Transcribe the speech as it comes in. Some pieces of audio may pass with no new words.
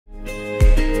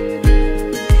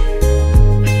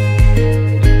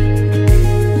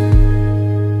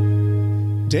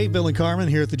Dave, Bill, and Carmen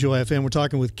here at the Joy FM. We're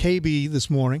talking with KB this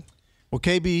morning. Well,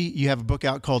 KB, you have a book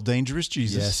out called Dangerous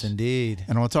Jesus. Yes, indeed.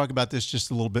 And I want to talk about this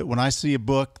just a little bit. When I see a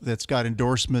book that's got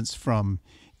endorsements from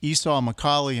Esau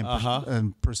McCauley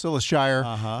and Priscilla Shire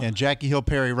and Jackie Hill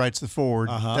Perry writes the forward,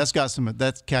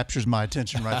 that captures my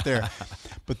attention right there.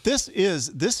 But this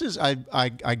is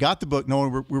I got the book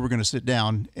knowing we were going to sit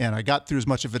down, and I got through as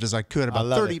much of it as I could, about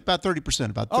 30%,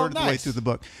 about a third of the way through the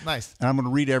book. Nice. And I'm going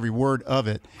to read every word of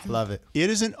it. Love it.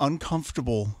 It is an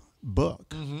uncomfortable book.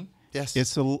 Mm-hmm. Yes.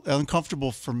 It's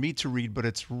uncomfortable for me to read, but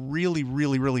it's really,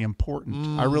 really, really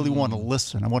important. I really want to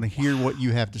listen. I want to hear what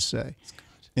you have to say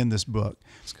in this book.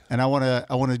 And I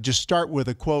want to just start with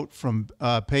a quote from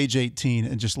page 18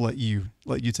 and just let you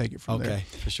take it from there. Okay,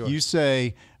 for sure. You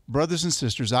say, "Brothers and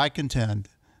sisters, I contend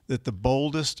that the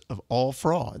boldest of all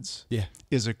frauds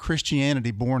is a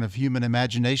Christianity born of human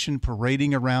imagination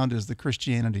parading around as the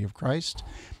Christianity of Christ,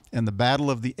 and the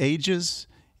battle of the ages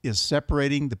is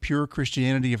separating the pure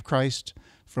Christianity of Christ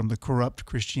from the corrupt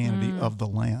Christianity of the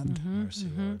land." Mercy,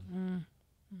 Lord.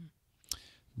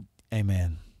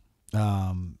 Amen.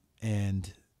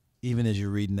 And even as you're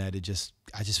reading that,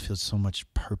 I just feel so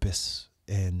much purpose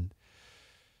and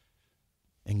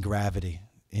gravity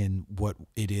in what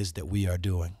it is that we are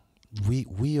doing.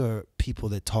 We are people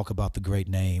that talk about the great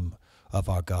name of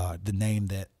our God, the name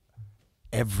that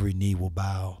every knee will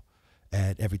bow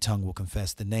and every tongue will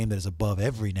confess, the name that is above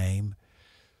every name.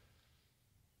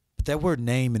 But that word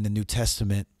name in the New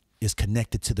Testament is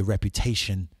connected to the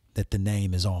reputation that the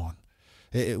name is on.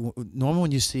 Normally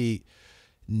when you see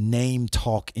name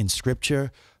talk in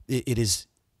Scripture, it's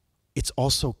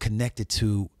also connected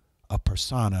to a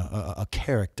persona, a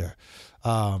character.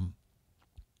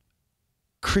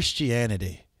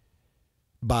 Christianity,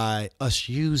 by us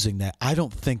using that, I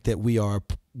don't think that we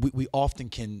often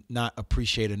can not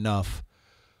appreciate enough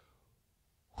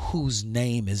whose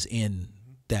name is in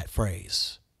that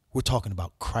phrase. We're talking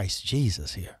about Christ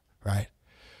Jesus here, right?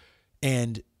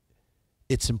 And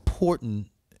it's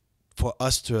important for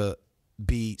us to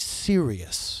be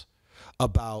serious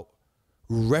about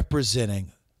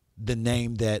representing the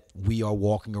name that we are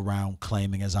walking around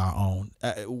claiming as our own.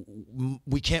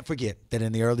 We can't forget that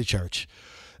in the early church,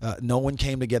 no one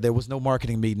came together. There was no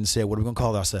marketing meeting and said, what are we going to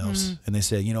call ourselves? And they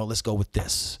said, let's go with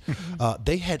this.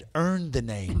 They had earned the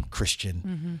name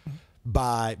Christian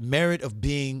by merit of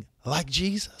being like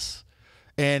Jesus.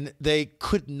 And they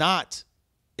could not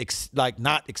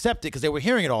accept it because they were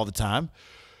hearing it all the time.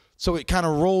 So it kind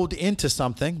of rolled into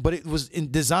something, but it was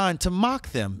designed to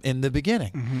mock them in the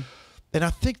beginning. And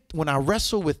I think when I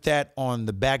wrestle with that on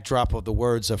the backdrop of the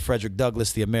words of Frederick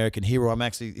Douglass, the American hero,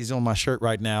 he's on my shirt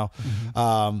right now.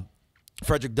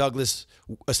 Frederick Douglass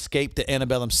escaped the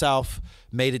antebellum South,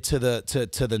 made it to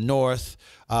the North,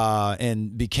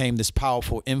 and became this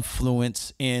powerful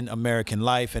influence in American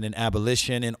life and in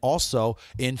abolition and also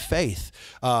in faith.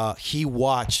 He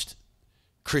watched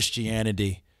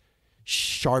Christianity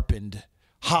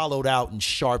hollowed out and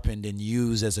sharpened and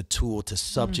used as a tool to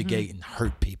subjugate and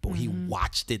hurt people. He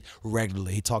watched it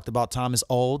regularly. He talked about Thomas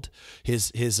Auld,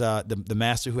 the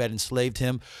master who had enslaved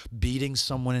him, beating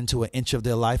someone into an inch of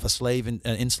their life, an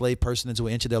enslaved person into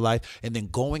an inch of their life, and then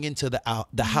going into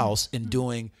the house and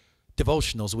doing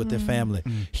devotionals with their family.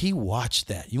 He watched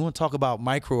that. You want to talk about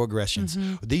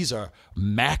microaggressions? These are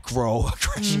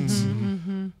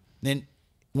macroaggressions. Then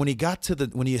when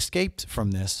he escaped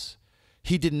from this,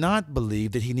 he did not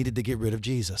believe that he needed to get rid of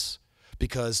Jesus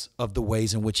because of the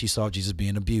ways in which he saw Jesus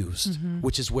being abused,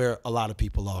 which is where a lot of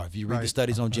people are. If you read the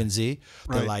studies on Gen Z,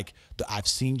 they're like, I've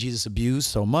seen Jesus abused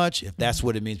so much. If that's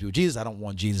what it means to be with Jesus, I don't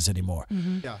want Jesus anymore.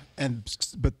 Yeah,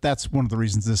 but that's one of the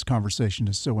reasons this conversation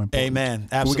is so important. Amen.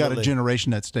 Absolutely. We got a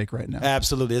generation at stake right now.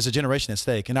 Absolutely. There's a generation at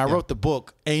stake. And I wrote the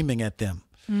book aiming at them.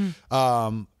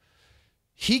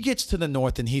 He gets to the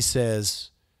North and he says,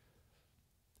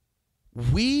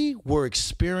 we were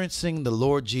experiencing the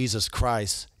Lord Jesus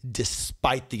Christ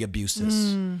despite the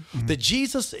abuses. The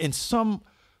Jesus in some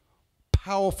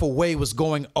powerful way was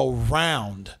going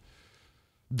around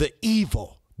the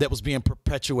evil that was being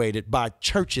perpetuated by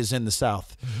churches in the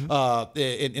South,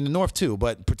 in the North too,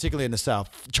 but particularly in the South.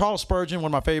 Charles Spurgeon, one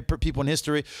of my favorite people in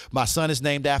history, my son is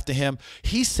named after him.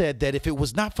 He said that if it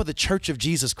was not for the Church of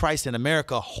Jesus Christ in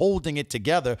America holding it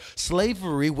together,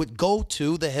 slavery would go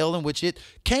to the hell in which it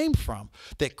came from,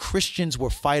 that Christians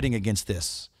were fighting against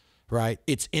this, right?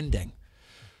 It's ending.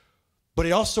 But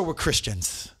it also were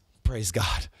Christians, praise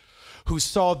God, who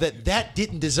saw that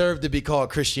didn't deserve to be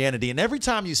called Christianity. And every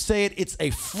time you say it, it's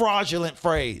a fraudulent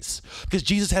phrase because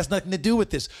Jesus has nothing to do with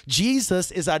this.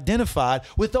 Jesus is identified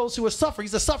with those who are suffering.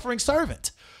 He's a suffering servant.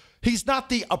 He's not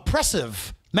the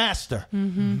oppressive master.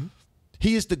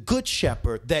 He is the good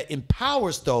shepherd that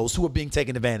empowers those who are being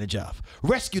taken advantage of,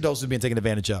 rescue those who are being taken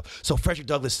advantage of. So Frederick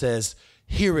Douglass says,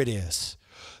 here it is.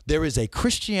 There is a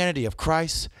Christianity of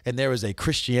Christ and there is a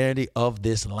Christianity of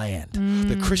this land.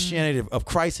 The Christianity of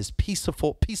Christ is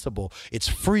peaceable. It's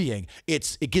freeing.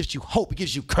 It gives you hope. It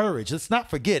gives you courage. Let's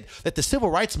not forget that the civil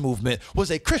rights movement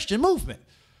was a Christian movement.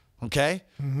 Okay?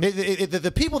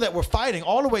 The people that were fighting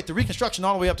all the way through Reconstruction,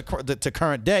 all the way up to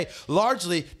current day,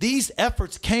 largely these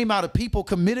efforts came out of people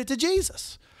committed to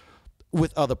Jesus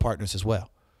with other partners as well.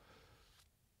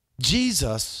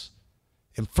 Jesus,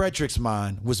 in Frederick's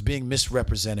mind, was being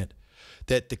misrepresented,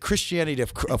 that the Christianity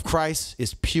of Christ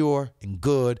is pure and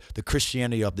good. The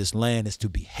Christianity of this land is to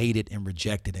be hated and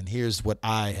rejected. And here's what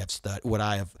I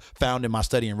have found in my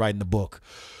study and writing the book.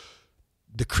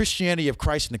 The Christianity of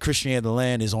Christ and the Christianity of the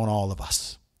land is on all of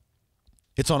us.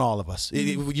 It's on all of us.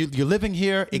 You're living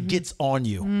here, it gets on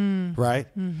you, right?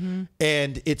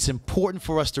 And it's important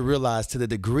for us to realize, to the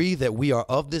degree that we are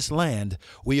of this land,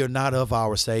 we are not of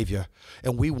our Savior.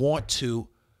 And we want to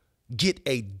get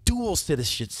a dual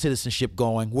citizenship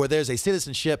going, where there's a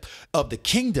citizenship of the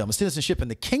kingdom, a citizenship in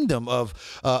the kingdom of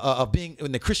being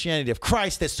in the Christianity of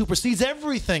Christ that supersedes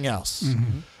everything else,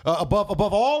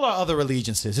 above all our other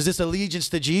allegiances. Is this allegiance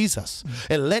to Jesus,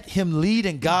 and let him lead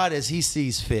and guide as he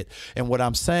sees fit. And what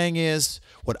I'm saying is,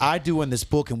 what I do in this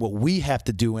book and what we have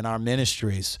to do in our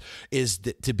ministries is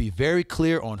to be very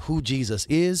clear on who Jesus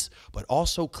is, but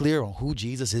also clear on who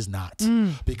Jesus is not,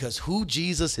 because who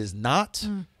Jesus is not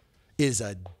is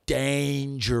a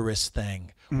dangerous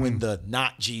thing when the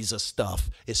not Jesus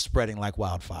stuff is spreading like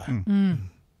wildfire. And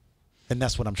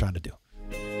that's what I'm trying to do.